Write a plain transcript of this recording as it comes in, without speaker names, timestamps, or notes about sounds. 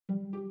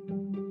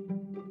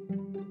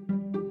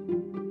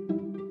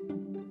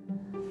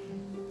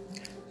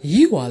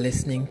You are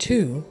listening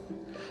to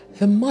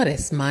the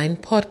Modest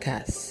Mind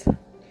Podcast.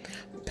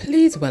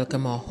 Please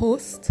welcome our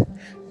host,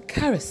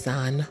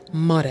 Karisan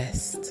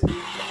Modest.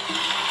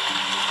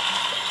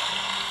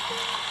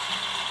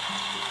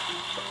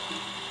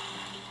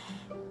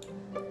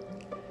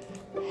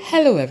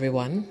 Hello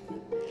everyone.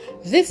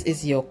 This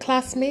is your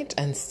classmate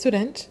and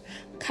student,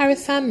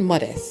 Karisan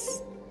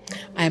Modest.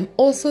 I am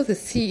also the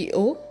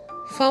CEO,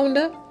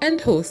 founder and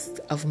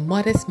host of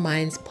Modest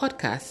Minds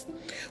Podcast,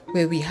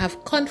 where we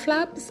have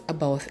conflabs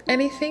about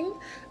anything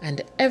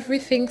and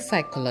everything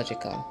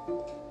psychological.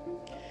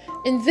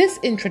 In this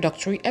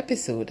introductory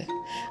episode,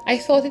 I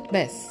thought it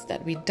best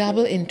that we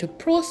dabble into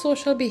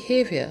pro-social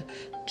behavior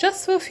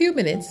just for a few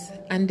minutes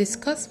and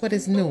discuss what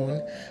is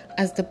known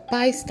as the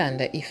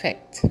bystander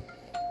effect.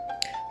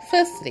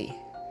 Firstly,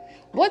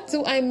 what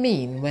do I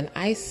mean when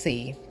I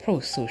say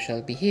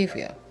pro-social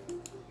behavior?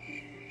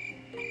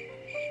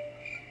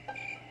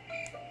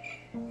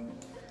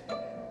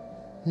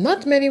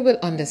 Not many will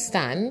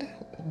understand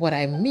what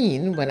I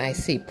mean when I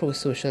say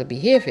pro-social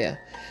behavior,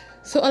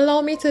 so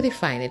allow me to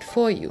define it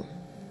for you.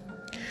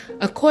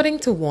 According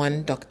to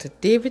one Dr.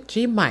 David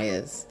G.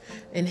 Myers,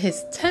 in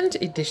his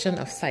 10th edition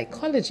of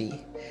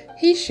Psychology,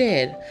 he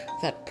shared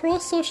that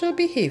pro-social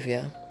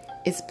behavior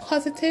is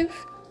positive,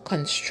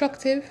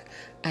 constructive,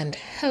 and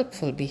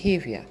helpful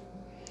behavior.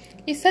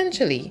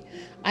 Essentially,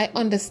 I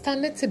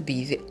understand it to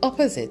be the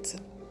opposite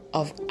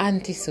of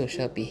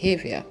antisocial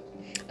behavior,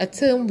 a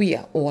term we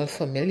are all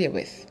familiar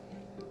with.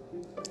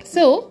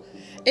 So,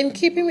 in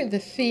keeping with the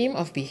theme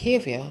of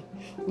behavior,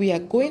 we are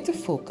going to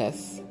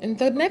focus in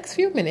the next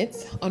few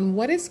minutes on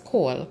what is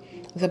called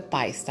the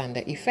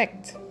bystander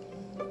effect.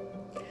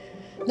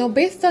 Now,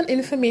 based on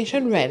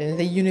information read in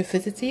the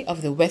University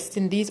of the West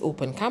Indies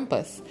Open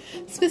Campus,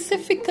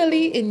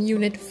 specifically in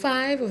Unit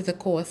 5 of the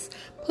course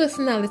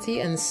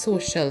Personality and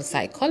Social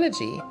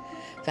Psychology,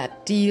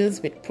 that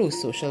deals with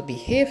pro-social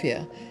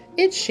behavior,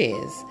 it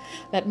shares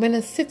that when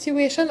a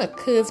situation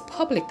occurs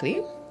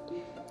publicly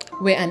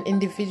where an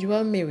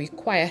individual may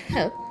require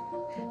help,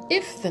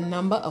 if the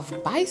number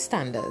of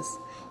bystanders,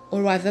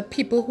 or rather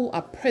people who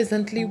are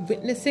presently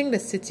witnessing the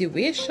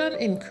situation,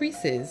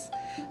 increases,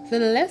 the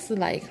less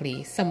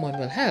likely someone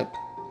will help.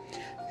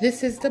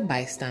 This is the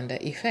bystander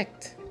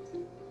effect.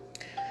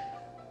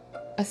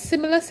 A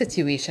similar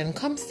situation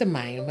comes to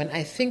mind when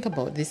I think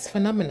about this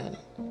phenomenon.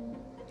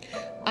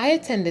 I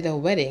attended a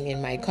wedding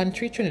in my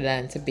country,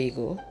 Trinidad and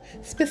Tobago,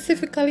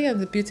 specifically on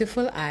the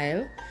beautiful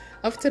Isle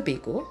of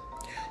Tobago,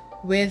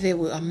 where there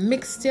were a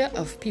mixture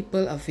of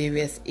people of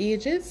various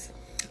ages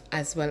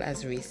as well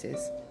as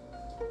races.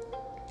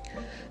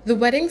 The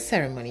wedding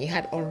ceremony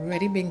had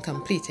already been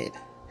completed,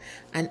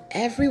 and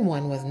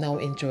everyone was now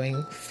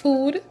enjoying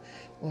food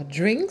or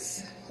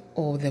drinks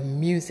or the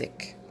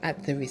music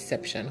at the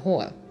reception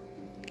hall.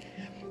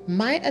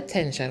 My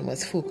attention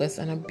was focused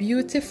on a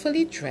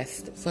beautifully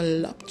dressed,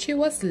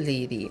 voluptuous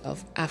lady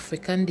of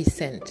African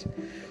descent,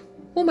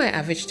 whom I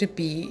averaged to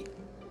be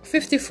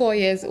 54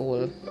 years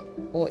old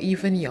or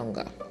even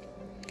younger.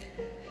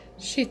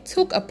 She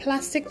took a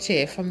plastic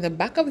chair from the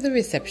back of the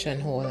reception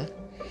hall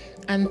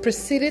and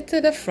proceeded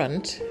to the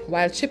front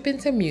while chipping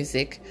to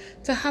music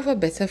to have a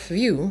better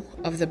view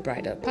of the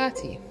bridal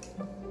party.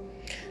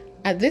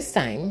 At this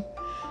time,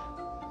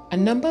 a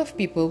number of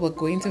people were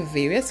going to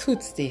various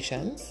food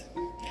stations.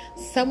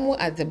 Some were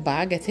at the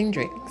bar getting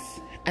drinks,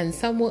 and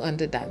some were on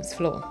the dance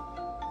floor.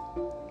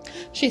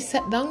 She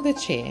set down the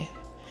chair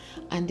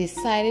and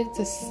decided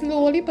to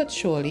slowly but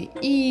surely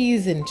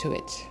ease into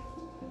it.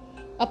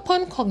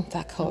 Upon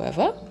contact,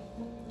 however,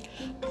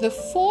 the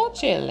 4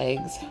 chair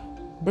legs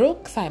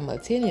broke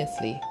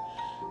simultaneously,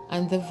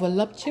 and the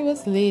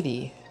voluptuous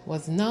lady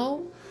was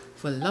now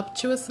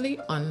voluptuously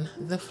on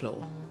the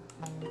floor.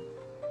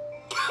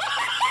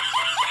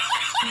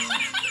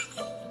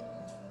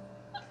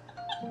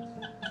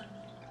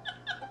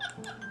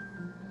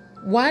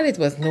 While it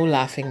was no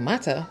laughing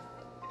matter,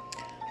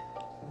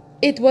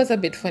 it was a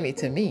bit funny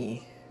to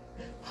me.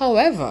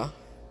 However,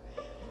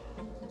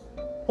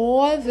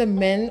 all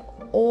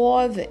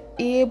the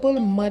able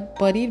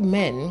mud-bodied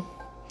men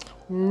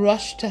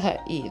rushed to her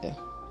aid.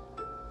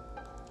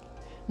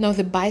 Now,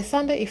 the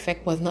bystander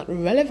effect was not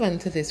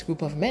relevant to this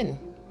group of men.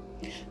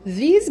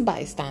 These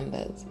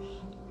bystanders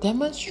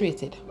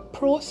demonstrated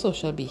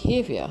pro-social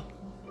behavior,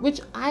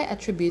 which I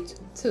attribute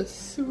to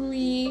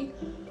 3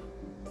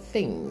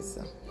 things.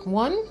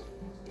 1,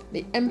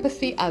 the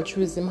empathy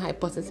altruism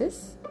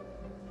hypothesis.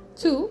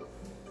 2,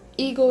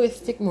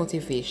 egoistic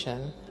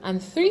motivation.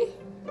 And 3,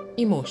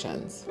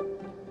 emotions.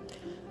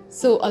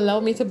 So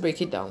allow me to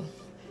break it down.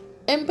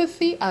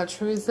 Empathy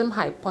altruism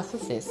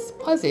hypothesis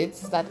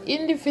posits that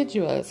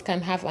individuals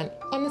can have an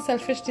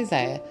unselfish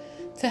desire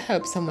to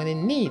help someone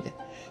in need,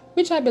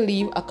 which I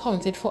believe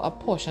accounted for a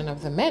portion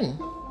of the men.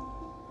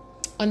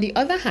 On the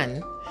other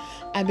hand,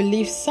 I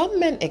believe some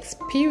men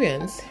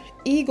experience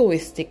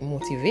egoistic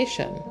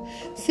motivation,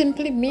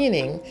 simply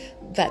meaning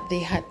that they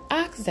had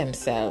asked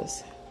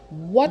themselves,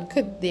 what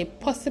could they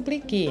possibly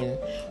gain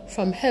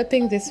from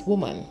helping this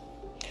woman,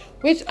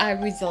 which I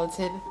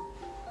resulted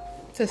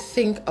to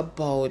think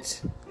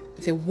about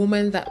the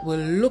woman that were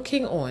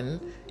looking on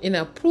in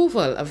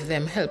approval of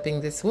them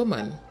helping this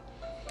woman.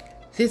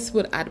 This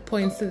would add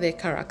points to their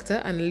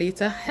character and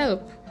later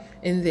help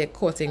in their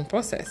courting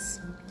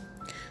process.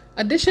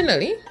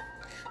 Additionally,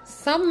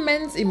 some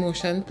men's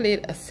emotion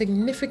played a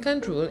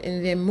significant role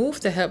in their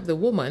move to help the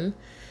woman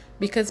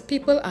because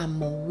people are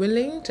more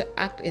willing to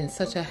act in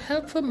such a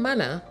helpful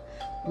manner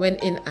when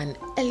in an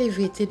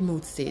elevated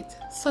mood state,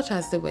 such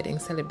as the wedding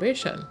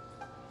celebration.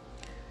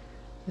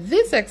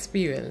 This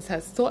experience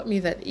has taught me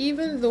that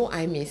even though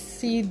I may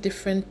see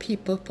different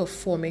people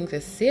performing the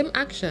same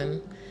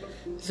action,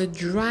 the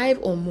drive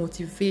or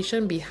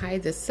motivation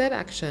behind the said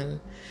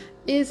action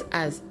is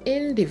as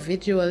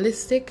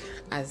individualistic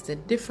as the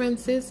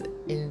differences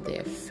in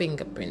their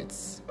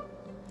fingerprints.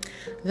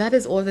 That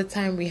is all the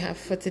time we have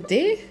for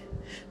today.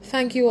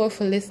 Thank you all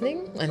for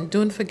listening, and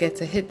don't forget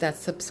to hit that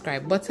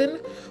subscribe button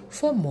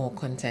for more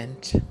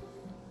content.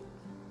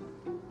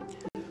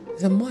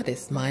 The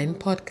Modest Mind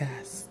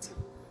Podcast.